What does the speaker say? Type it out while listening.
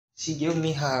She gave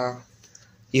me her.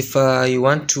 If you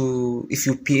want to, if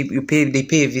you pay, they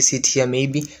pay a visit here.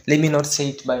 Maybe let me not say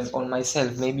it on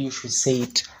myself. Maybe you should say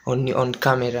it on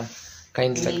camera.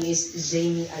 Kindly. My name is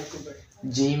Jamie Alcober.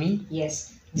 Jamie.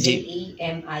 Yes. Jamie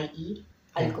Alcober.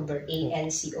 Alcober.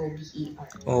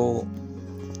 Oh.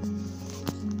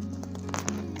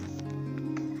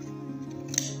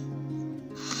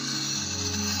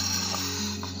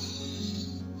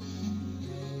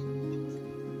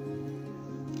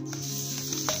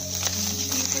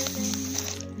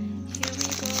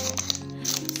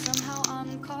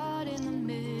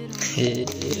 Hey,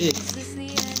 look.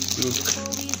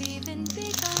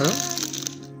 Huh?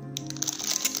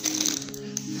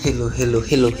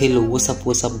 Hello. What's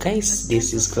up, guys?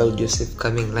 This is Cloud Joseph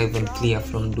coming live and clear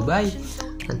from Dubai.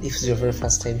 And if it's your very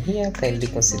first time here, kindly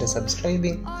consider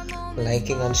subscribing,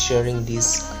 liking, and sharing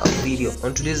this video.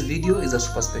 On today's video is a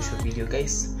super special video,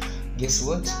 guys. Guess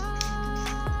what?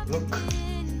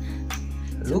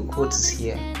 Look what is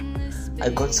here. I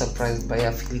got surprised by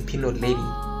a Filipino lady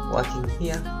working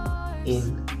here in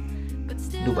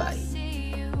Dubai.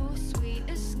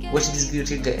 Watch this video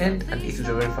till the end, and if it's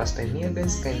your very first time here,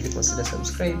 guys, kindly consider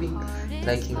subscribing,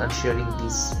 liking, and sharing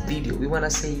this video. We wanna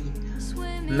say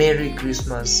Merry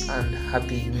Christmas and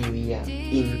Happy New Year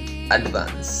in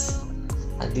advance.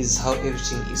 And this is how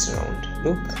everything is around.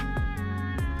 Look.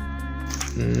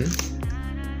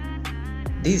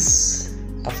 This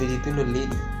a Filipino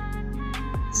lady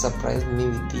surprised me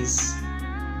with this,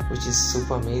 which is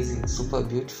super amazing, super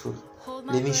beautiful.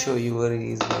 Let me show you what it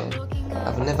is, man.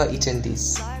 I've never eaten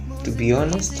this, to be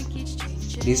honest.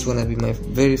 This wanna be my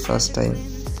very first time,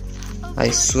 I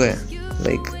swear.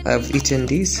 Like, I've eaten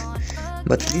this,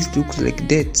 but this looks like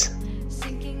dates.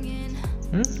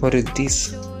 What is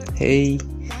this? Hey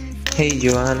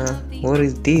Joanna, what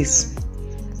is this?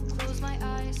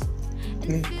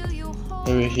 Let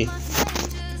me see.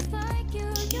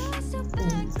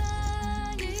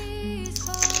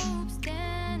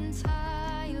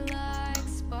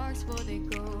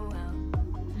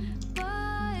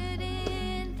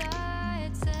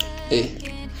 Hey,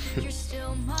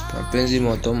 mapenzi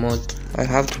moto. I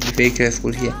have to be very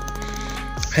careful here.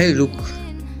 Hey, look.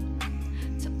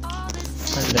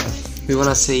 And we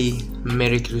wanna say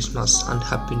Merry Christmas and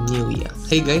Happy New Year.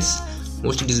 Hey guys,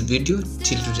 watch this video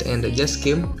till to the end. I just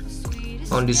came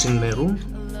on this in my room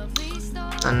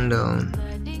and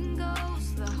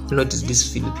noticed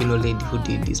this Filipino lady who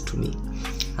did this to me,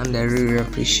 and I really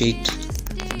appreciate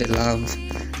the love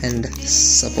and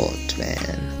support,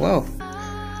 man. Wow.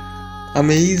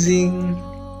 Amazing.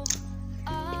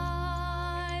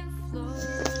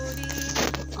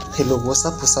 Hello, what's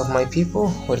up my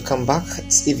people? Welcome back.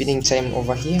 It's evening time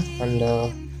over here, and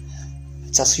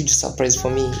it's a huge surprise for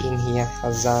me in here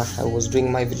as I was doing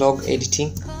my vlog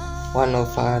editing, one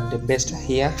of the best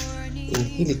here in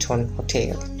Hilton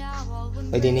Hotel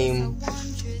by the name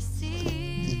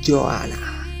Joanna.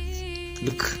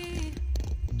 Look,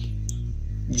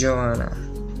 Joanna,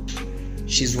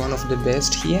 she's one of the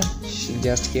best here. She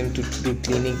just came to do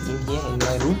cleaning in here in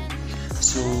my room,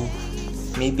 so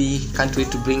maybe can't wait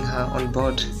to bring her on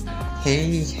board.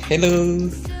 Hey, hello.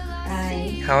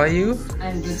 Hi. How are you?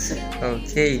 I'm good, sir.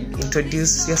 Okay,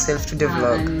 introduce yourself to the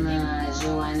vlog. I'm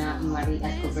Joanna Marie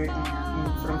Alcober, and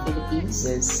I'm from Philippines.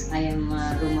 Yes. I am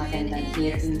a room attendant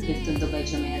here in Hilton Dubai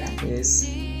Jumeirah. Yes.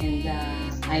 And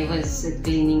I was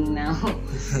cleaning now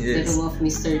the Yes. room of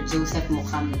Mr. Joseph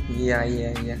Mokami. Yeah.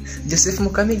 Joseph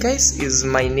Mokami, guys, is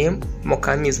my name.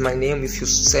 Mokami is my name. If you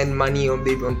send money or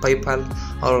maybe on PayPal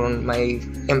or on my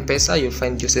M-Pesa, you'll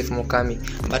find Joseph Mokami.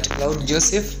 But Cloud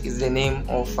Joseph is the name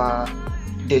of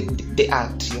the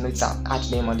art. You know, it's an art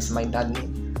name, and it's my dad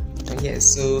name. Yes.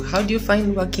 So, how do you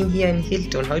find working here in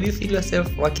Hilton? How do you feel yourself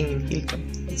working in Hilton?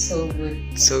 It's so good.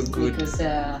 So good. Because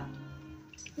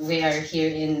we are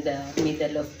here in the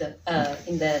middle of the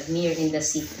near in the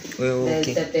sea. Oh,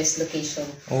 okay. The best location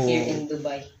here in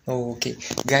Dubai. Oh, okay.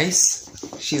 Guys,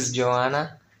 she's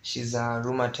Joanna. She's a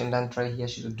room attendant right here.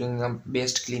 She's doing the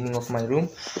best cleaning of my room.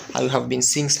 I have been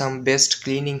seeing some best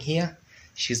cleaning here.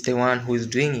 She's the one who is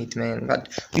doing it, man. But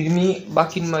with me,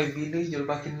 back in my village or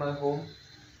back in my home,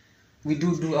 we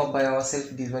do all by ourselves.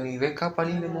 This when we wake up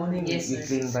early in the morning, Yes, we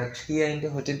clean. But here in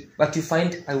the hotel, but you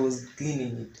find I was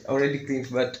cleaning it already cleaned.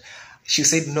 But she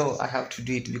said no, I have to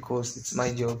do it because it's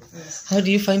my job. Yes. How do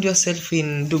you find yourself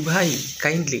in Dubai?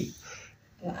 Kindly.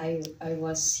 I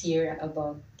was here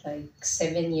about like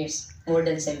 7 years, more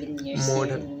than 7 years. More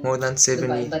than 7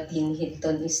 Dubai, years. but in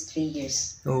Hilton is 3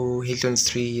 years. Oh, Hilton's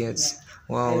 3 years. Yeah.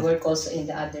 Wow. I work also in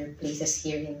the other places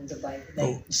here in Dubai,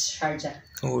 like Sharjah.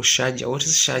 Oh, Sharjah. What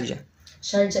is Sharjah?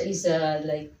 Sharjah is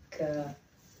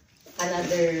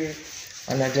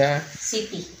Another.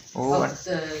 city Oh, of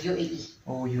the UAE.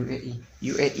 Oh, UAE.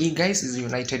 UAE, guys, is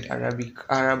United Arab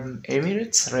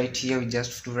Emirates. Right here, we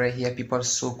just right here. People are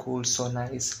so cool, so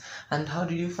nice. And how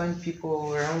do you find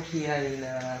people around here in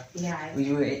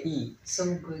UAE?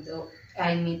 So good. Oh,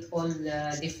 I meet all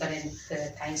different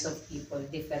kinds of people,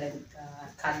 different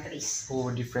countries.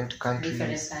 Oh, different countries.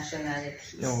 Different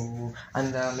nationalities. Oh,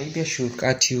 and maybe I should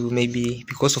cut you, maybe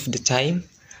because of the time.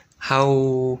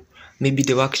 How maybe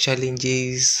the work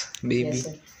challenges, maybe. Yes,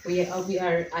 sir.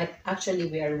 Actually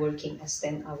we are working as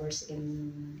 10 hours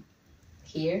in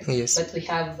here. Yes. But we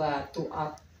have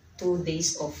 2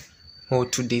 days off. Oh,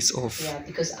 2 days off. Yeah,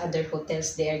 because other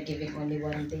hotels they are giving only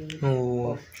 1 day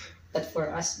off. But for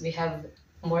us we have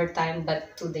more time,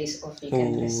 but 2 days off. You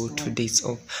can rest more. 2 days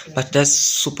off. Yeah. But that's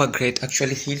super great.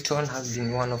 Actually, Hilton has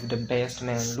been one of the best,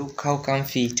 man. Look how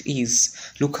comfy it is.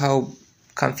 Look how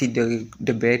comfy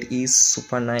the bed is.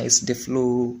 Super nice. The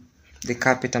floor, the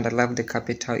carpet, and I love the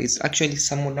carpet. How it's actually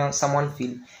someone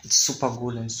feel it's super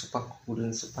good and super cool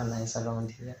and super nice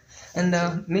around here. And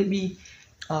maybe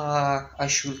I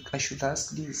should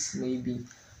ask this, maybe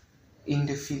in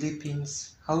the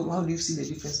Philippines, how do you see the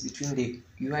difference between the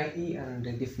UAE and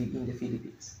in the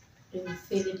Philippines? In the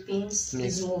Philippines,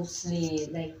 Yes. it's mostly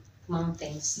like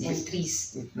mountains and Yes.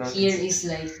 trees. Not Here is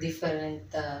like different,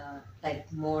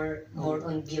 like more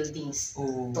on buildings.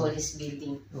 Tallest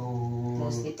building,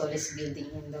 mostly tallest building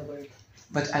in the world.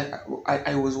 But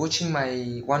I was watching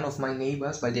one of my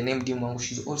neighbors by the name Dimong.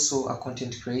 She's also a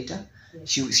content creator.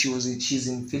 Yes. She's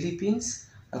in Philippines.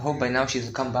 I hope by now she's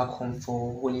come back home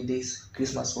for holidays,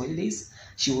 Christmas holidays.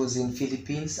 She was in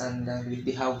Philippines, and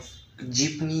they have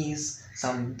jeepneys,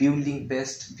 some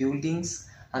best buildings,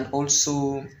 and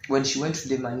also when she went to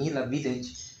the Manila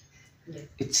village, Yeah.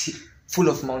 it's full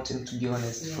of mountain, to be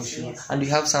honest. Yes, for sure. yes. And we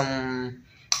have some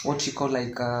what you call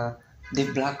like the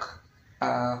black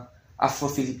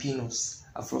Afro-Filipinos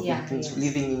Yes.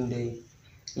 living in the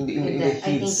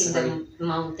I hills, think in the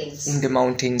mountains. in the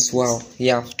mountains. Wow,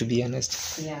 yeah, to be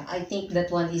honest. Yeah, I think that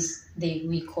one is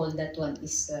we call that one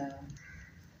is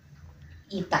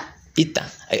Ita. Ita,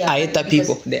 Yeah, Aita because-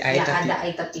 people, the Yeah, Aita and the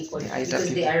people. Aita people, The Aita because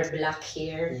they people. are black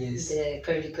hair, Yes. the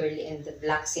curly and the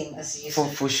black same as usual.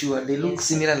 For sure, they look Yes.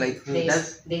 similar like me.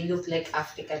 They look like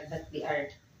African, but they are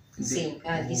same.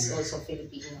 This also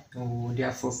Filipino. They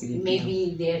are for Filipinos.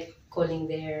 Maybe they're calling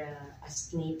their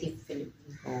as native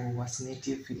Filipino. As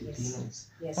native Filipinos.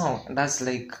 Yes. Oh, that's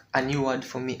like a new word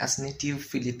for me, as native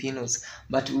Filipinos.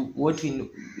 But what we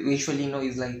usually know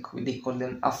is like they call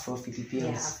them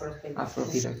Afro-Filipinos. Yeah,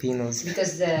 Afro-Filipinos.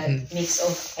 Because the mix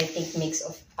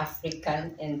of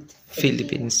African and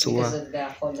Philippines, because wow. of the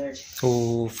color.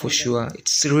 Oh, for sure.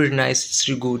 It's really nice. It's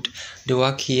really good. The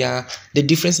work here. The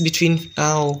difference between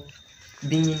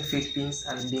being in Philippines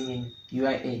and being in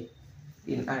UAE,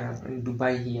 in Arab, in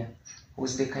Dubai here.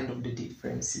 What's the kind of the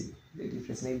difference? The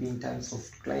difference maybe in terms of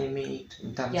climate,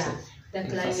 in terms Yeah, of the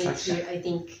climate infrastructure. here, I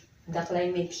think the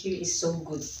climate here is so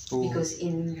good because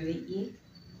in UAE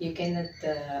you cannot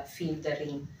feel the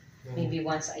rain. Maybe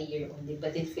once a year only,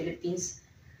 but in Philippines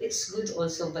it's good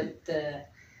also, but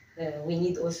we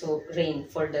need also rain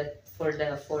for the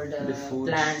food,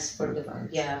 plants, for the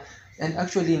plants. yeah. And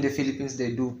actually in the Philippines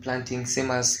they do planting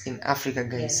same as in Africa,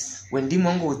 guys. Yes. When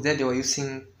Dimongo was there, they were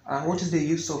using what is the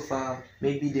use of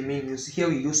maybe the main use here?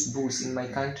 We use bulls in my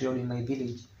country or in my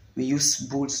village. We use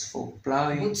bulls for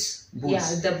plowing. Boots. Yeah,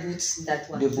 the boots, that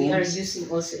one. The We are boots. using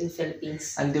also in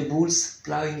Philippines. And the bulls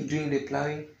plowing, during the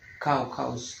plowing,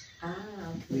 cows. Okay.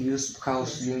 We use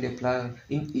cows during the plowing.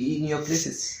 In your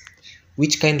places,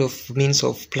 which kind of means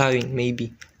of plowing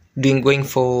maybe? Going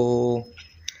for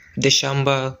the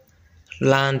shamba,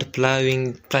 land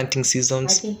plowing, planting I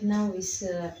seasons. think now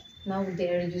they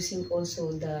are using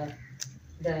also the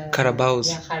Carabaos.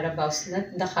 Yeah, carabaos.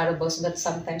 Not the carabaos, but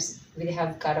sometimes we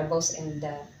have carabaos and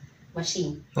the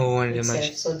machine And the itself,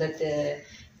 machine. so that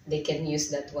they can use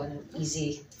that one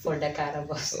easy for the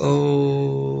carabaos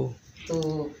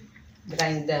to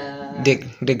grind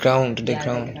the ground. the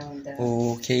ground.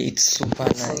 Okay, it's super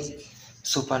nice. Soil.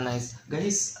 Super nice,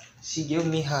 guys. She gave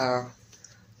me her.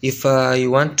 If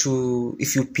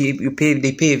you pay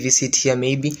they pay a visit here,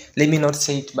 maybe let me not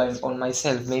say it on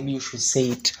myself, maybe you should say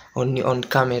it on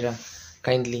camera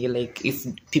kindly, like if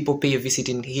people pay a visit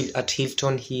at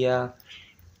Hilton here,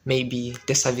 maybe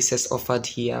the services offered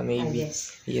here, maybe.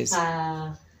 Yes.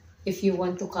 If you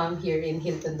want to come here in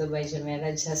Hilton Dubai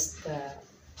Jumeirah,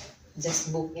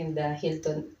 just book in the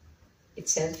Hilton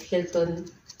itself, Hilton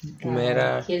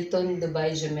Jumeirah. Hilton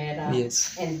Dubai Jumeirah.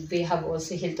 Yes. And we have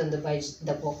also Hilton Dubai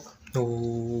Dabok.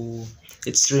 Oh,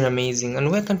 it's really amazing.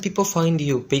 And where can people find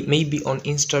you? Maybe on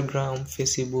Instagram,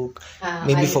 Facebook,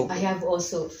 maybe I have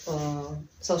also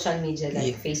social media like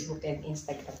Yeah. Facebook and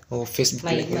Instagram. Oh, Facebook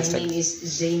My and Instagram. name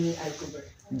is Jamie Alcober.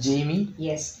 Jamie?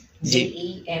 Yes,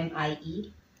 Jamie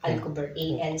Alcober, Alcober.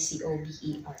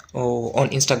 Oh, on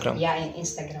Instagram. Yeah, and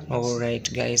Instagram. All right,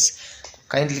 guys.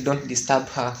 Kindly don't disturb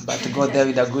her, but go there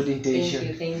with a good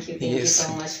intention. Thank you Yes.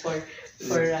 so much for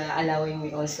allowing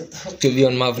me also To be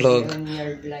on my vlog. on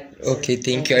your vlog. Okay,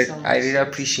 thank you. So I much. really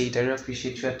appreciate. I really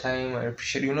appreciate your time. I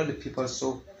appreciate the people.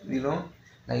 So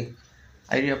like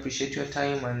I really appreciate your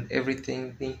time and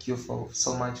everything. Thank you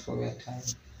so much for your time.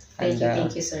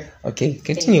 Thank you, sir. Okay,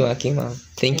 continue working, ma'am.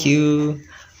 Thank you.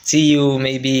 See you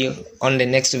maybe on the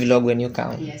next vlog when you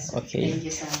come. Yes. Okay. Thank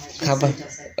you so much. Have Mr.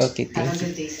 Joseph. Okay. Have Thank a you.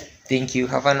 good day, sir. Thank you.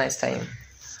 Have a nice time.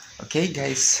 Okay,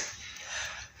 guys.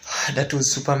 That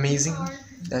was super amazing.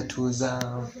 That was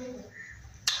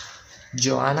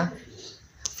Joanna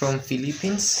from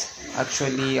Philippines.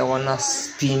 Actually, I wanna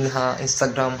pin her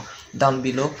Instagram down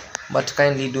below, but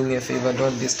kindly do me a favor,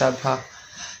 don't disturb her.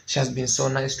 She has been so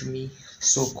nice to me,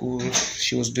 so cool.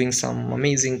 She was doing some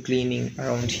amazing cleaning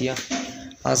around here,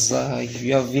 as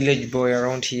your village boy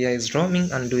around here is roaming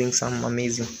and doing some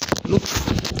amazing. Look,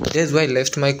 there's why I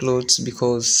left my clothes,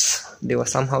 because they were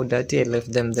somehow dirty. I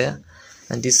left them there,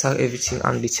 and this is how everything.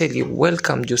 And they tell you,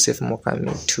 welcome Joseph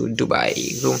Mokami to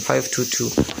Dubai, room 522.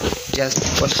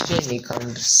 Just oceanic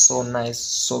and so nice,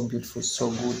 so beautiful, so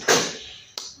good.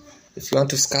 If you want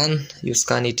to scan, you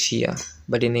scan it here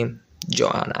by the name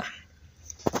Joanna.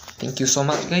 Thank you so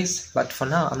much, guys. But for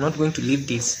now, I'm not going to leave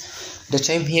this. The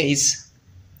time here is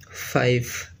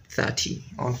 5:30.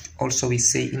 Also, we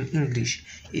say in English,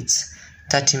 it's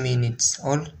 30 minutes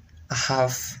or a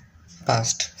half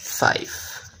past 5.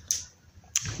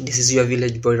 This is your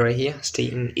village boy right here,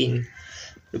 staying in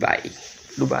Dubai.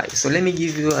 So let me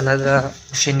give you another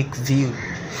oceanic view.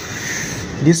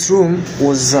 This room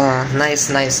was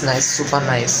nice, super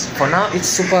nice. For now, it's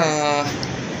super.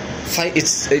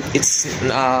 It's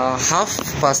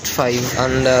 5:30,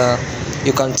 and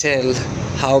you can tell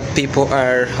how people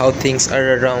are, how things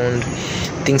are around.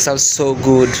 Things are so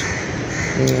good.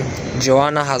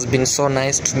 Joanna has been so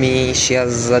nice to me. She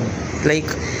has like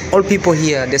all people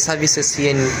here. The services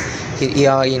here in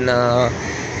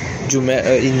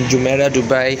Jumeirah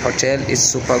Dubai hotel is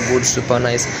super good, super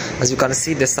nice. As you can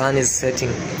see, the sun is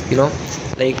setting.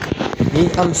 Like me,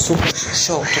 I'm super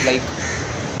shocked. Like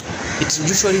it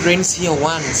usually rains here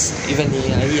once, even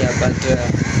in a year, but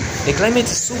the climate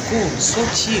is so cool, so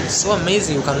chill, so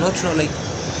amazing. You cannot know, like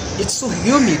it's so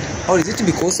humid. Or is it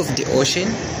because of the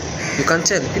ocean? You can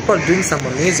tell people are doing some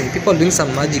amazing, people are doing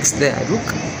some magics there.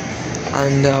 Look,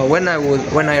 and when I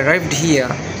arrived here,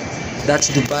 that's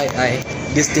Dubai Eye.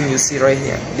 This thing you see right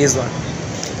here, this one,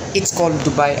 it's called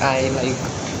Dubai Eye. Like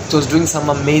it was doing some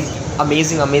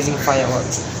amazing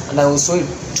fireworks, and I was so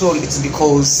told it's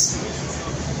because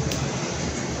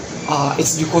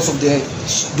of the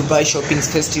Dubai Shopping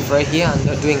Festive right here, and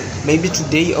they're doing, maybe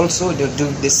today also they'll do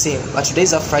the same, but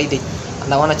today's a Friday,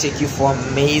 and I want to take you for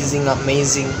amazing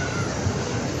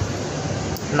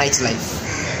nightlife.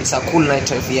 It's a cool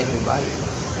nightlife here in Dubai.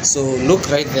 So look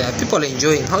right there, people are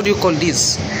enjoying. How do you call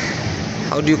this?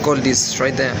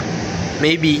 Right there?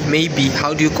 Maybe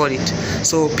how do you call it?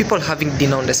 So people having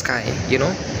dinner on the sky,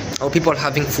 or people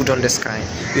having food on the sky,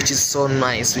 which is so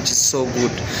nice, which is so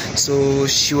good. So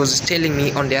she was telling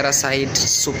me on the other side,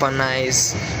 super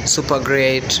nice, super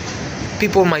great.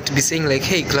 People might be saying like,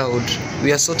 hey Cloud,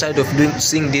 we are so tired of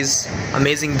seeing these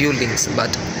amazing buildings,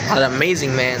 but are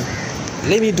amazing, man.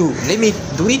 Let me do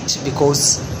it,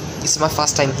 because it's my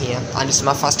first time here and it's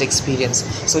my first experience.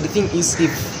 So the thing is,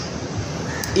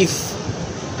 if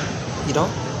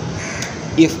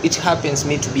it happens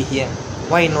me to be here,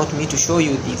 why not me to show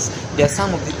you this? There are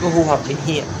some of the people who have been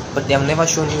here, but they have never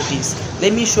shown you this.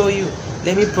 Let me show you.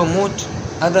 Let me promote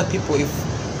other people. If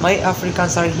my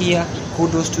Africans are here,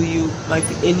 kudos to you.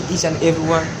 Each and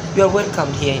everyone, you are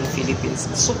welcomed here in Philippines.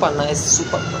 Super nice,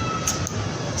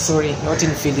 sorry, not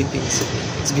in Philippines.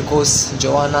 It's because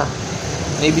Joanna,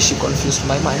 maybe she confused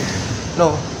my mind.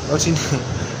 No, not in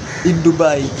in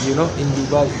Dubai. In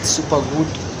Dubai, it's super good,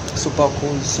 super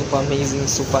cool, super amazing,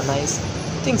 super nice.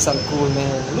 Things are cool,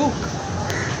 man.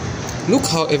 Look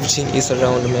how everything is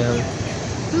around, man.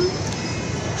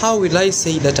 How will I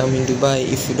say that I'm in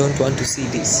Dubai if you don't want to see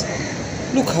this?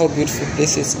 Look how beautiful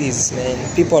places is,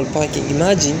 man. People are parking.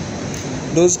 Imagine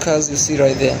those cars you see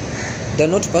right there. They're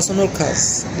not personal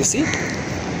cars. You see?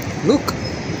 Look,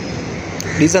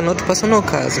 these are not personal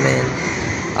cars, man.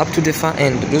 Up to the far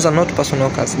end, those are not personal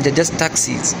cars. They're just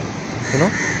taxis.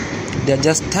 They are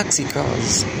just taxi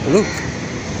cars. Look,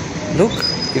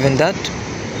 even that,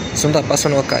 it's not a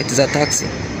personal car, it is a taxi.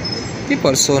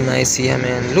 People are so nice here,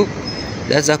 man. Look,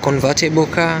 that's a convertible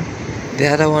car. The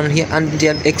other one here, and they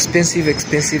are expensive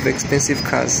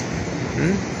cars.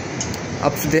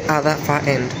 Up to the other far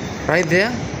end, right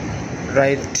there,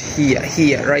 right here.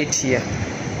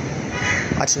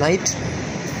 At night,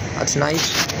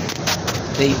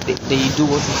 they do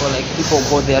what we call, like, people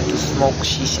go there to smoke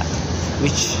shisha,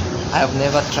 which I have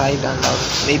never tried, and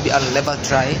maybe I'll never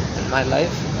try in my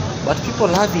life, but people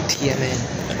love it here,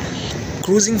 man.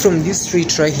 Cruising from this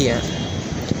street right here,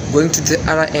 going to the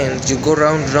other end, you go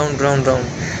round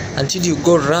until you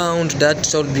go round that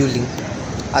tall building.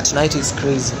 At night is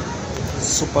crazy,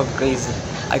 super crazy.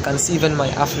 I can see even my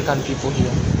African people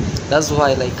here. That's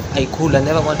why, like, I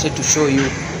never wanted to show you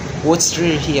what's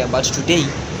real here, but today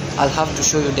I'll have to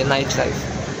show you the nightlife.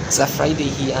 It's a Friday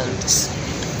here,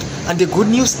 and the good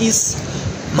news is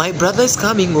my brother is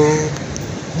coming.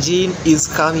 Jane is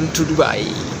coming to Dubai.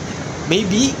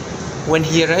 Maybe when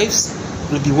he arrives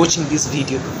we'll be watching this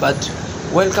video, but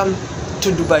welcome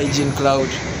to Dubai, Jane Cloud.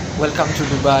 Welcome to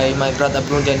Dubai, my brother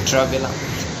Brilliant Traveler.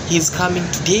 He's coming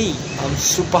today. I'm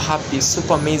super happy,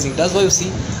 super amazing. That's why you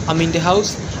see I'm in the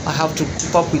house. I have to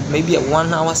keep up with maybe a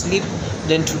 1 hour sleep.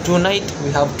 Then tonight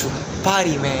we have to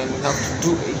party, man. We have to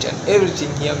do each and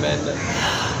everything here, man.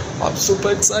 I'm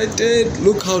super excited.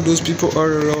 Look how those people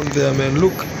are around there, man.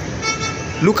 Look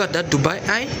at that Dubai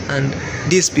Eye, and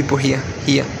these people here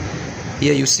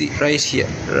you see, right here.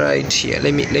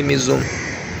 Let me zoom.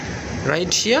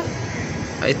 Right here,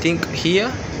 I think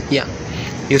here, yeah.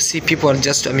 You see people are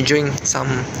just enjoying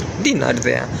some dinner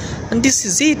there, and this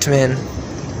is it, man.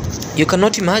 You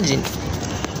cannot imagine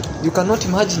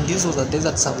this was a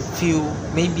desert some few,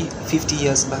 maybe 50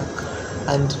 years back,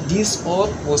 and this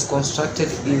all was constructed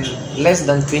in less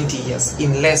than 20 years.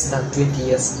 In less than 20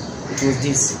 years it was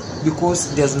this,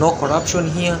 because there's no corruption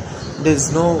here,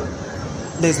 there's no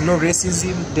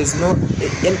racism, there's no,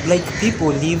 like, people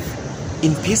live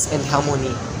in peace and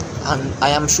harmony. And I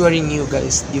am assuring you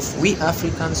guys, if we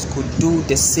Africans could do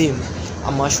the same,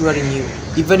 I'm assuring you,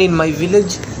 even in my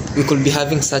village, we could be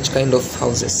having such kind of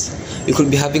houses. You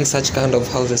could be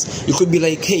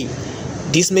like, hey,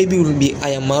 this maybe will be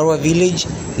Ayamarwa village,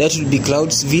 that will be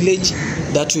Cloud's village,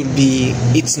 that will be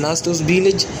It's Nasto's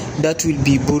village, that will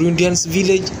be Burundian's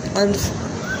village, and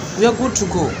we are good to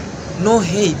go. No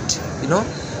hate,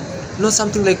 not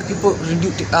something like people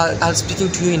are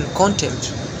speaking to you in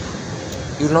contempt.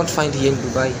 You will not find here in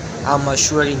Dubai. I'm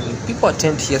assuring you, people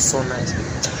attend here so nicely.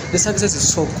 The success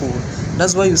is so cool.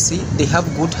 That's why you see they have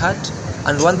good heart,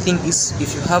 and one thing is,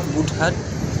 if you have good heart,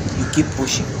 you keep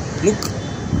pushing.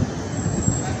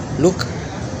 Look,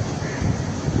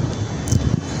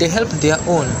 they help their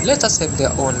own. Let us help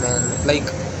their own, man. Like,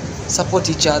 support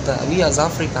each other. We as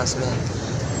Africans, man,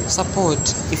 support.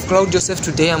 If Cloud Joseph,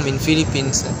 today I'm in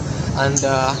Philippines, and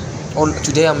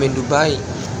today I'm in Dubai,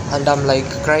 and I'm like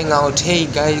crying out, hey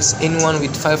guys, anyone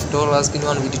with $5,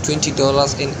 anyone with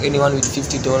 $20, and anyone with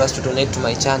 $50 to donate to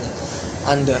my channel,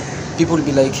 and people will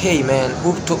be like, hey man,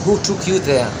 who took you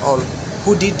there, or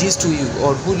who did this to you,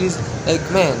 or who is, like,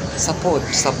 man, support.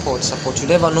 You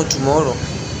never know tomorrow.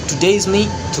 Today is me,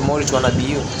 tomorrow it's gonna be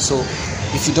you. So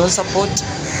if you don't support,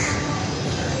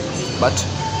 but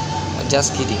I'm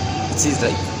just kidding. It is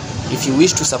like, if you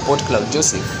wish to support Cloud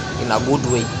Joseph in a good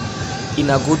way,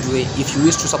 if you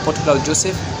wish to support Cloud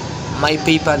Joseph, my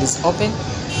PayPal is open,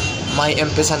 my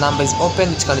M-Pesa number is open.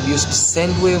 It can be used to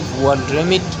Sendwave, World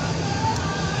Remit,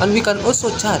 and we can also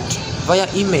chat via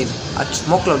email at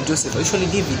 @MoreCloudJoseph. I usually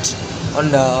leave it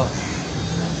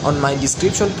on my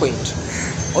description point.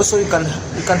 Also, you can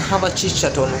have a chit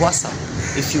chat on WhatsApp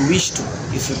if you wish to,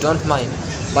 if you don't mind,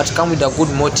 but come with a good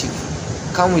motive.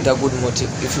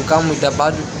 If you come with a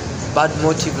bad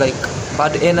motive, like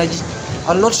bad energy,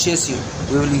 I'll not chase you.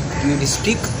 We will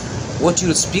speak what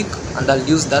you'll speak, and I'll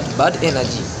use that bad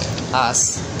energy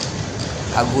as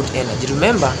a good energy.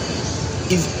 Remember,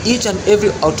 if each and every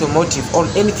automotive or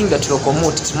anything that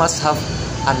locomotes, it must have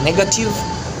a negative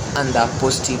and a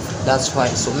positive. That's why.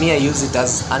 So me, I use it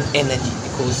as an energy,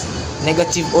 because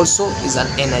negative also is an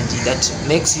energy that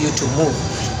makes you to move.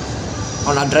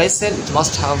 On a dry cell, it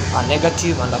must have a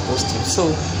negative and a positive.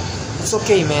 So it's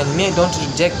okay, man. Me, I don't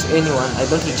reject anyone. I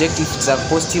don't reject if it's a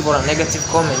positive or a negative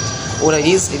comment. What it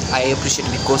is, I appreciate,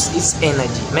 because it's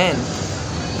energy, man.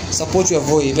 Support your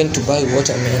boy, even to buy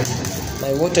water, man.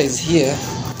 My water is here.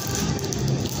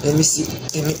 Let me see.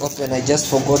 Let me open. I just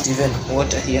forgot even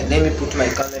water here. Let me put my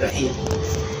camera here.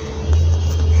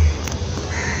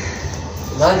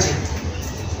 Imagine.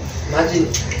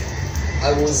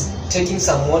 I was taking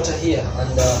some water here,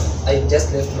 and I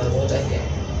just left my water here.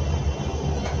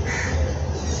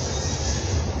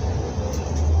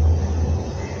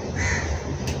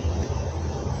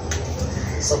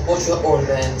 Support your own,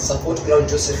 man. Support Cloud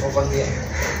Joseph over here.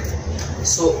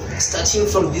 So starting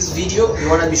from this video, we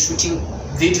want to be shooting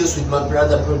videos with my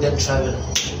brother Prudent Travel.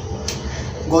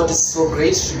 God is so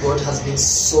great. God has been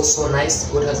so nice.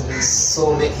 God has been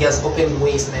so, he has opened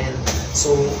ways, man.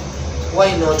 So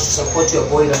why not support your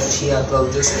boy right here,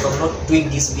 Cloud Joseph? I'm not doing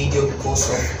this video because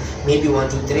of maybe 1,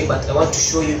 2, 3, but I want to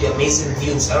show you the amazing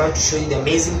views. I want to show you the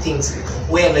amazing things.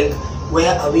 Where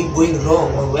are we going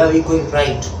wrong, or where are we going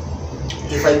right?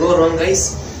 If I go wrong,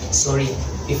 guys, sorry.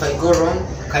 If I go wrong,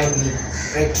 kindly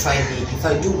rectify me. If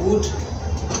I do good,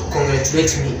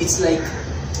 congratulate me. It's like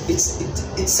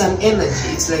it's an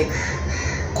energy. It's like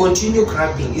continue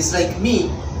crapping. It's like me.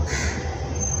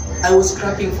 I was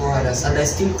crapping for others, and I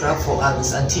still crap for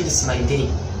others until it's my day.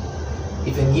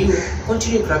 Even you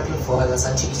continue crapping for others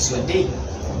until it's your day.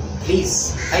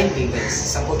 Please, kindly, guys,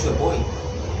 support your boy.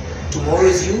 Tomorrow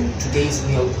is you, today is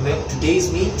me. Today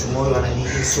is me, tomorrow and I need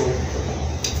you. So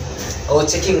I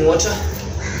was taking water,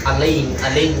 allaying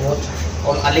water,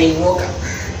 or allaying water.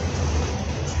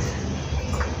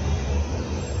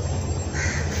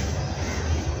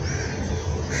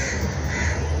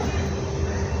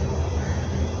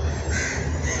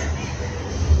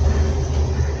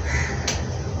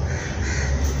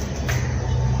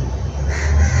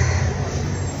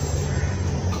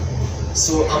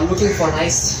 So I'm looking for a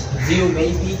nice view,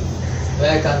 maybe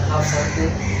where I can have something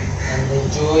and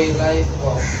enjoy life.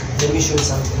 Wow, let me show you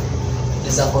something.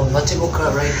 There's a convertible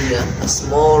car right here, a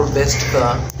small best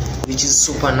car, which is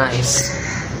super nice.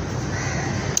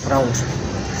 Round,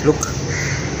 look.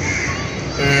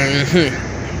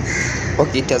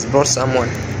 Okay, it has brought someone.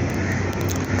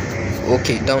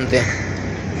 Okay, down there,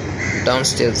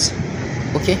 downstairs.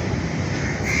 Okay.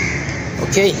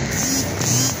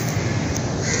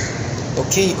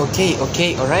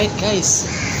 Alright, guys,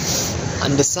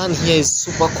 and the sun here is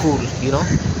super cool, you know.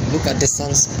 Look at the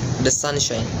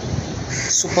sunshine,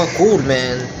 super cool,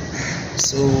 man.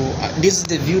 So this is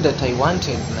the view that I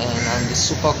wanted, man, and it's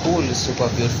super cool, it's super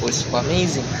beautiful, it's super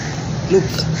amazing. Look,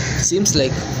 seems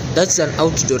like that's an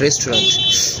outdoor restaurant.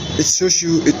 It shows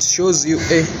you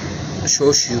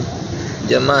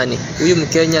jamani, huyu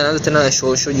Mkenya anaanza tena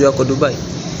show yako Dubai.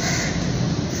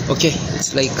 Okay,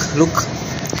 it's like, look,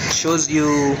 shows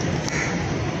you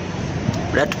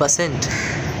that percent.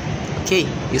 Okay,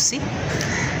 you see,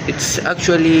 it's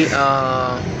actually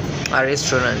a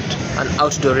restaurant, an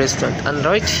outdoor restaurant. And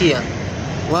right here,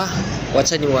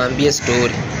 wacha niwaambie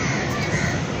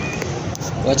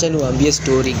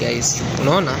story, guys.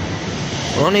 Unaona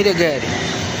ile gari,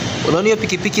 unaona hiyo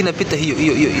pikipiki inapita, hiyo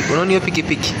unaona hiyo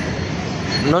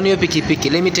pikipiki.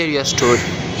 Let me tell you a story.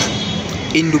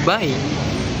 In Dubai,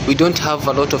 we don't have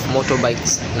a lot of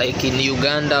motorbikes like in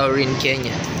Uganda or in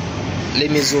Kenya.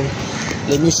 Let me zoom.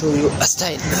 Let me show you a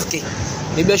style. Okay,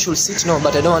 maybe I should sit now,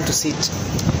 but I don't want to sit.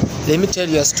 Let me tell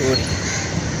you a story.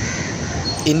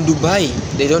 In Dubai,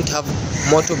 they don't have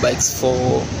motorbikes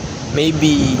for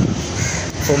maybe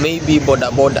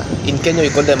boda. In Kenya, we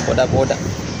call them boda.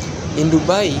 In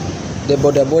Dubai, the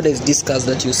boda is these cars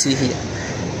that you see here.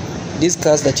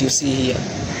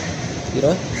 You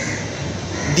know,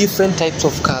 different types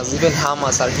of cars, even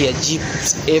Hammers are here,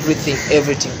 Jeeps, everything.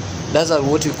 That's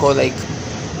what we call like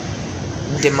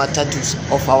the matatus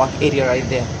of our area right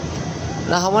there.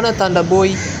 Na hawana Thunder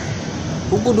Boy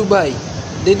huku Dubai,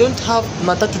 they don't have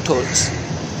matatu tolls.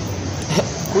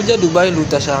 Kuja Dubai ndio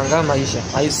utashangaa maisha,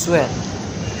 I swear.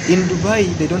 In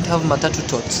Dubai they don't have matatu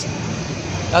tolls.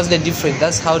 That's the difference.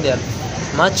 That's how they are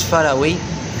much far away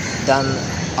than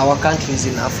our countries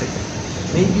in Africa.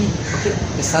 Maybe, okay,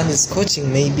 the sun is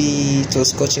scorching. Maybe it was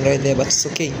scorching right there, but it's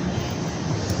okay.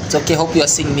 It's okay. Hope you are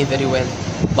seeing me very well.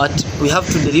 But we have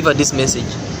to deliver this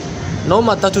message. No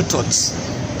matatu tots.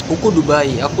 Huku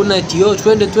Dubai, hakuna etio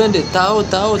twende tao.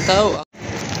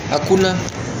 Hakuna.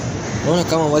 Unaona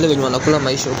kama wale wenye wanakula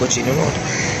maisha huko chini, unaona?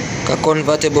 Ka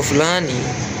convertible fulani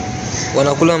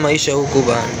wanakula maisha huko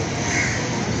bana.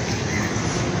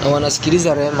 Na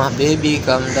wanasikiliza Rema, baby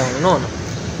calm down, unaona?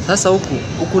 Sasa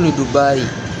huku ni Dubai.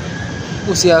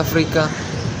 Huku si Afrika.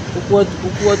 Huku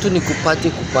watu ni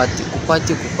kupati.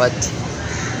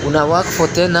 Una work for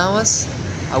 10 hours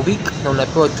a week na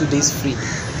unapewa 2 days free.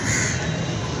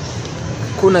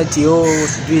 Kuna tio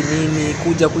sijui nini,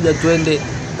 kuja twende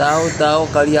tao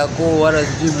Kariakoo wala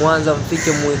sijui Mwanza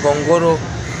mfike Muigongoro.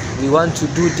 We want to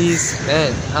do this,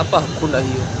 man. Hapa hakuna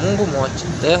hiyo. Mungu mwache.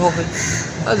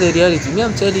 That's the reality. Me,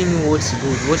 I'm telling you what's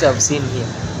good, what I've seen here.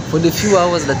 For the few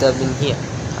hours that I've been here,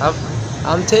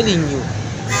 I'm telling you,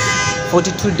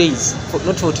 42 days,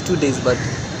 not 42 days, but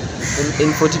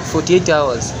in 48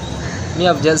 hours, me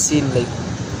I've just seen, like,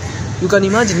 you can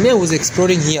imagine, me I was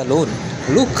exploring here alone.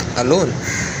 Look, alone,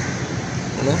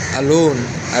 you know, alone.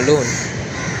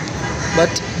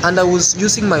 And I was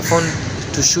using my phone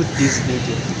to shoot this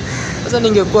video. Sasa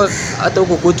ningekuwa hata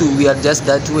huko kwetu we are just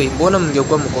that way, mbona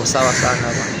mngekuwa mko sawa sana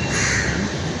hapa?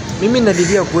 Mimi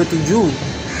nadidia kwetu juu.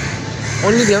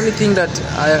 The only thing that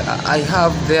I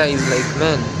have there is like,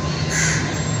 man,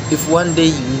 if one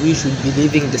day we should be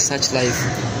living the such life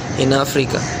in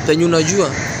Africa, penye unajua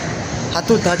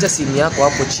hata utaacha simu yako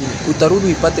hapo chini, utarudi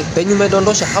uipate penye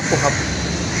umedondosha hapo,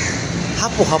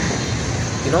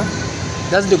 you know.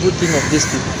 That's the good thing of these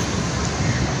people.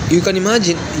 You can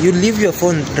imagine, you leave your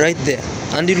phone right there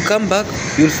and you'll come back,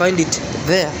 you'll find it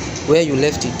there where you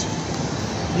left it.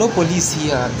 No police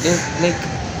here.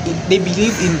 They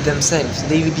believe in themselves.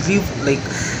 They believe like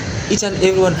each and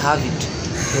everyone have it,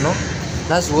 you know.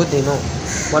 That's what they know.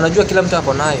 Wanajua kila mtu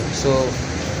hapo nayo. So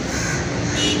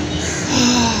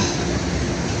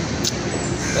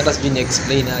that has been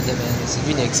explained, man. It's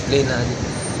been explained.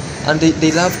 And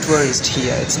they love tourists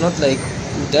here. It's not like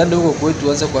utaenda huko kwetu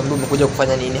uanze kuambia umekuja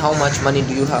kufanya nini, how much money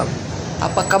do you have.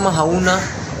 Hapa kama hauna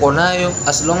unayo,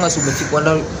 as long as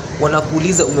umefika,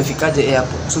 wanakuuliza umefikaje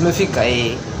airport. So umefika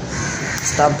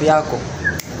stamp yako,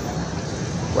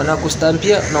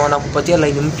 wanakustampia na wanakupatia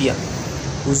line mpya.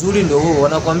 Uzuri ndio huo,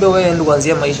 wanakuambia wewe ende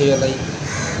kuanzia maisha ya line.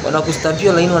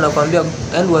 Wanakustampia line, wanakuambia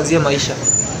ende kuanzia maisha.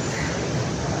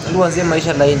 Ende kuanzia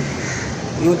maisha line.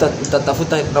 Hiyo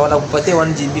utatafuta na wanakupatia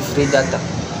 1 GB free data.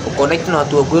 Uconnect na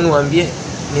watu wako, waambie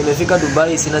nimefika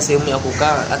Dubai, sina sehemu ya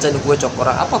kukaa, acha nikuwe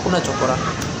chokora. Hapa kuna chokora.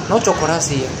 No chokoras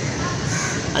here.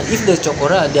 And if there's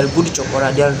chokora, they are good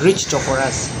chokora, they are rich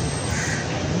chokoras.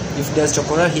 If there's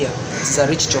chokora here, it's a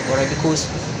rich chokora, because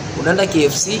unaenda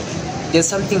KFC, there's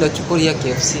something that you call here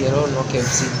KFC. I don't know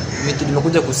KFC.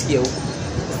 Nimekuja kusikia huko.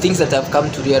 Things that I've come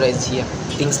to realize here,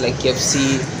 things like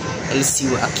KFC, LC,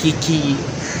 Akiki,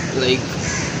 like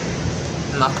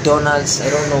McDonald's, I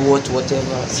don't know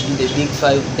whatever. See the big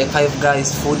five, the Five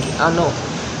Guys food. I know.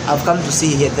 I've come to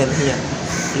see them here.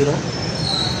 You know,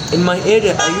 in my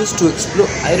area, I used to explore.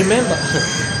 I remember.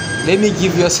 Let me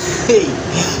give you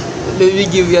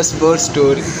a small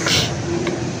story.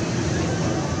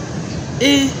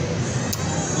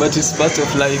 But it's part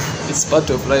of life. It's part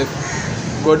of life.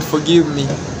 God forgive me.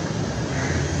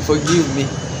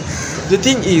 The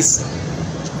thing is,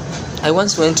 I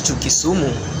once went to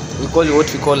Kisumu. We call it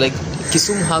what we call like,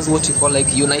 Kisumu has what we call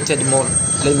like United Mall.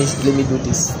 Let me do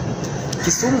this.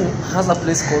 Kisumu has a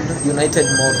place called United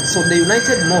Mall. So the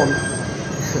United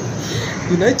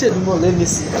Mall, let me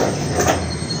see.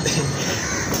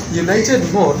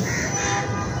 United Mall,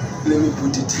 let me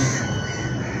put it here.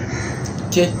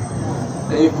 Okay,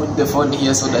 let me put the phone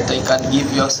here so that I can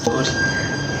give you a story.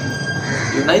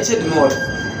 United Mall.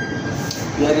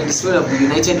 We are in the story of the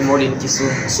United Mall in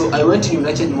Kisumu. So I went to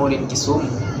United Mall in Kisumu,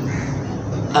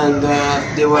 and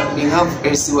we have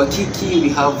LC Wakiki, we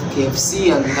have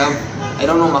KFC, and we have, I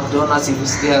don't know McDonald's if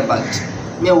it's there, but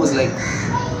me I was like,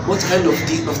 what kind of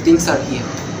things are here?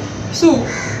 So,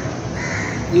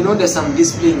 you know, there's some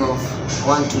displaying of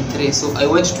 1, 2, 3. So I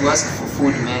went to ask for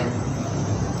food, man.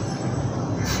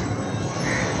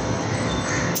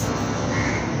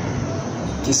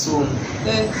 Kisumu.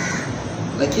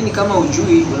 Lakini kama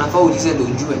ujui, unafaa ulize ndio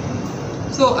ujue.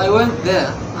 So I went there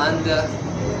and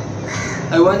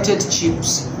I wanted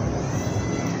chips,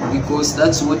 because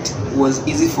that's what was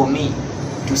easy for me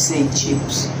to say,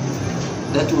 chips.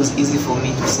 That was easy for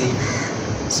me to say.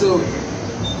 So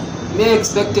me I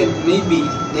expected maybe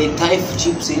they type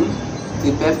chips in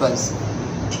the peppers.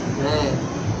 Man,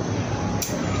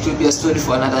 it will be a story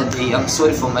for another day. I'm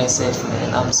sorry for myself,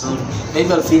 man. I'm sorry.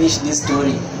 Maybe I'll finish this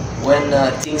story when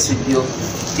things will be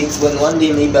when one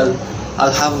day maybe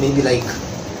I'll have maybe like,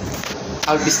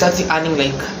 I'll be starting earning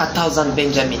like 1,000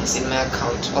 Benjamins in my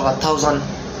account, or 1,000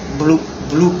 blue,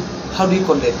 how do you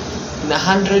call them? In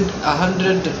 $100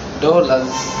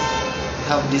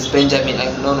 have this Benjamin,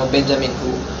 like no Benjamin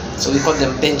who, so we call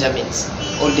them Benjamins,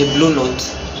 or the blue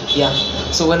notes. Yeah,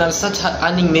 so when I'll start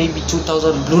earning maybe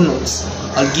 2,000 blue notes,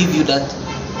 I'll give you that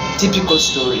typical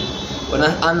story. When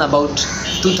I earn about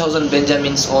 2,000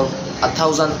 Benjamins or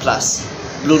 1,000 plus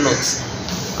blue notes,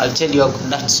 I'll tell you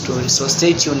that story. So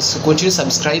stay tuned. So continue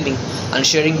subscribing and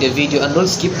sharing the video, and don't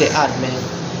skip the ad, man.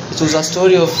 It was a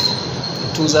story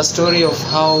of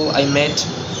how I met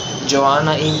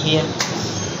Joanna in here.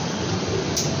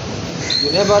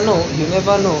 You never know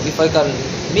if I can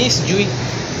miss Jui,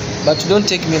 but don't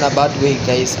take me in a bad way,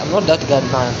 guys. I'm not that bad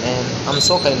man, and I'm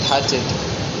so kind-hearted.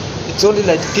 It's only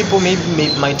like people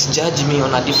might judge me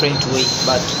on a different way,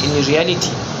 but in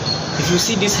reality, if you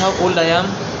see this how old I am,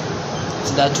 it's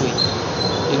that way,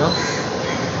 you know.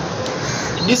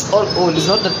 This all old is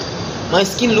not that my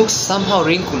skin looks somehow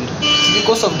wrinkled. It's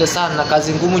because of the sun na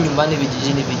kazi ngumu nyumbani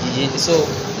vijijini. So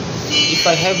if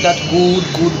I have that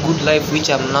good life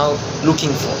which I'm now looking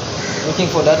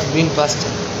for that green pasture,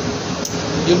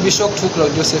 you'll be shocked who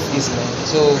Cloud Joseph is, man.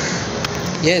 So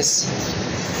yes,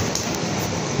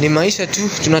 ni maisha tu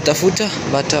tunatafuta,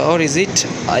 but or is it?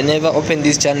 I never opened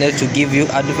this channel to give you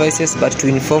advices, but to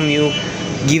inform you,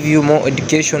 give you more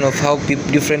education of how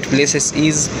different places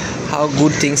is, how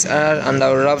good things are, and I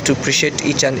would love to appreciate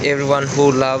each and everyone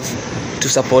who love to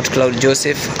support Cloud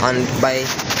Joseph, and by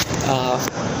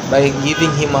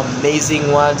giving him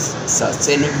amazing words,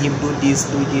 telling him do this.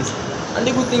 And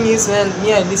the good thing is, man,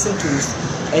 me I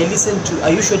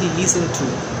usually listen to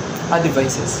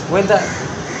advices, whether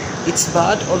it's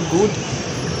bad or good.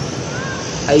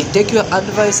 I take your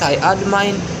advice, I add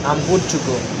mine, I'm good to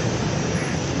go.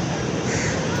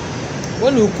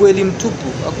 Wani ukweli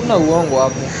mtupu, hakuna uongo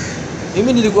hapo.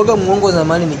 Mimi nilikuwa muongo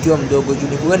zamani nikiwa mdogo,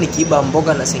 nilikuwa nikiiba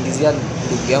mboga na singizia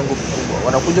ndugu yangu mkubwa.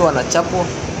 Wanakuja wanachapo,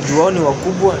 juani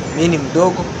wakubwa, mimi ni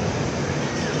mdogo.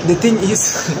 The thing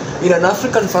is, in an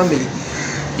African family,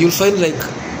 you'll find like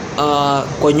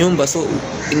kwa nyumba, so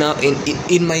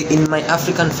in my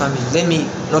African family, let me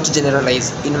not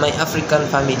generalize, in my African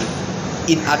family,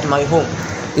 at my home,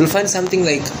 you'll find something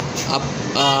like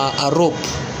a rope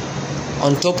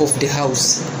on top of the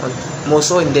house, more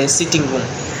so in the sitting room.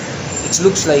 It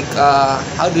looks like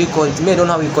how do you call it? I don't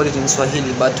know how we call it in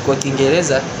Swahili, but kwa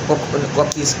Kiingereza,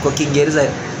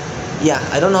 yeah,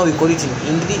 I don't know how we call it in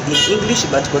English,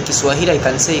 but kwa Kiswahili I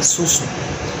can say susu.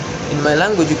 In my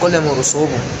language we call them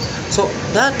orosobo. So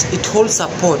that it holds a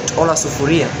pot or a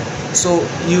sufuria. So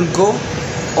you'll go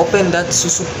open that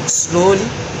susu slowly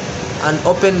and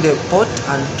open the pot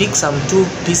and pick some 2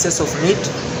 pieces of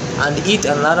meat and eat,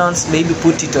 and around maybe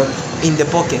put it in the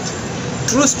pocket.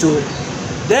 True story.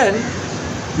 Then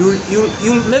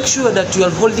you'll make sure that you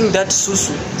are holding that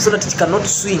susu so that it cannot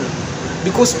swing,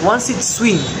 because once it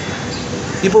swing,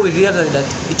 people will realize that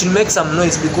it will make some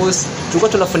noise, because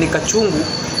tulikuwa tunafunika chungu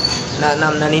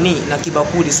na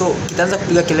kibakuli, so kitaanza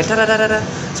kupiga kelele.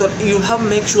 So you have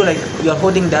make sure like you are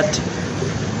holding that,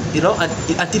 you know,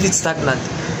 until it's stagnant,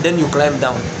 then you climb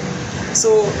down.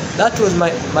 So that was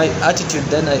my attitude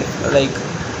then.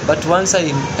 But once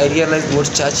I realized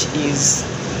what church is,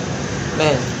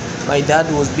 man, my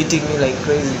dad was beating me like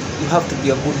crazy. You have to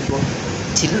be a good boy.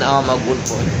 Till now I'm a good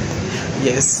boy.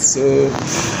 Yes, so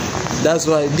that's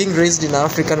why being raised in an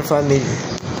African family,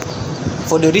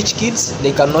 for the rich kids,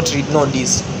 they cannot know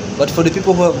this, but for the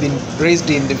people who have been raised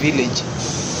in the village,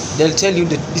 they'll tell you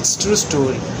that it's true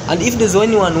story. And if there's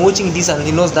anyone watching this and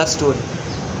he knows that story,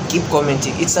 keep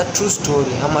commenting. It's a true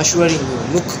story, I'm assuring you.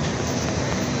 Look,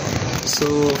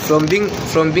 so from being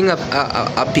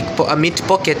a meat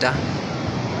pocketer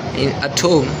at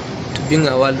home to being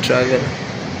a world traveler,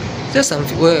 there's some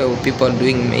people are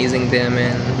doing amazing there,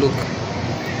 man. Look,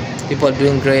 people are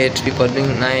doing great, people are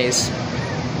doing nice.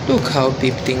 Look how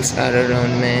big things are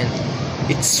around, man.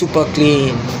 It's super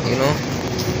clean, you know.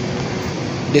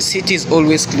 The city is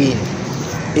always clean.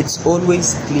 It's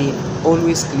always clean,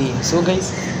 always clean. So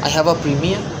guys, I have a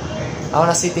premiere. I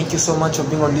want to say thank you so much for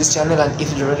being on this channel, and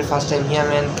if it's your very first time here,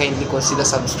 man, kindly consider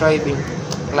subscribing,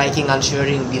 liking and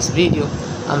sharing this video.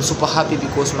 I'm super happy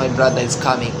because my brother is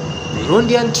coming.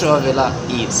 Burundian traveler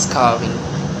is coming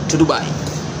to Dubai.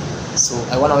 So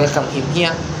I want to welcome him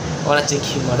here. I want to take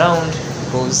him around,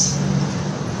 because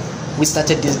we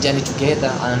started this journey together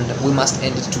and we must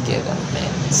end it together,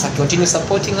 man. So continue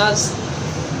supporting us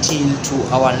till to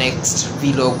our next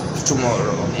vlog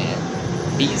tomorrow,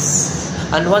 man. Peace.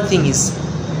 And one thing is,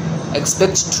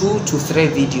 expect 2 to 3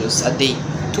 videos a day.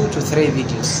 2 to 3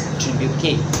 videos. It should be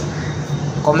okay.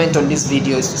 Comment on this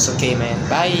video, it's okay, man.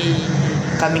 Bye.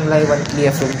 Coming live and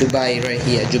clear from Dubai, right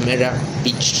here, Jumeirah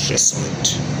Beach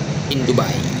Resort in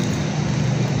Dubai.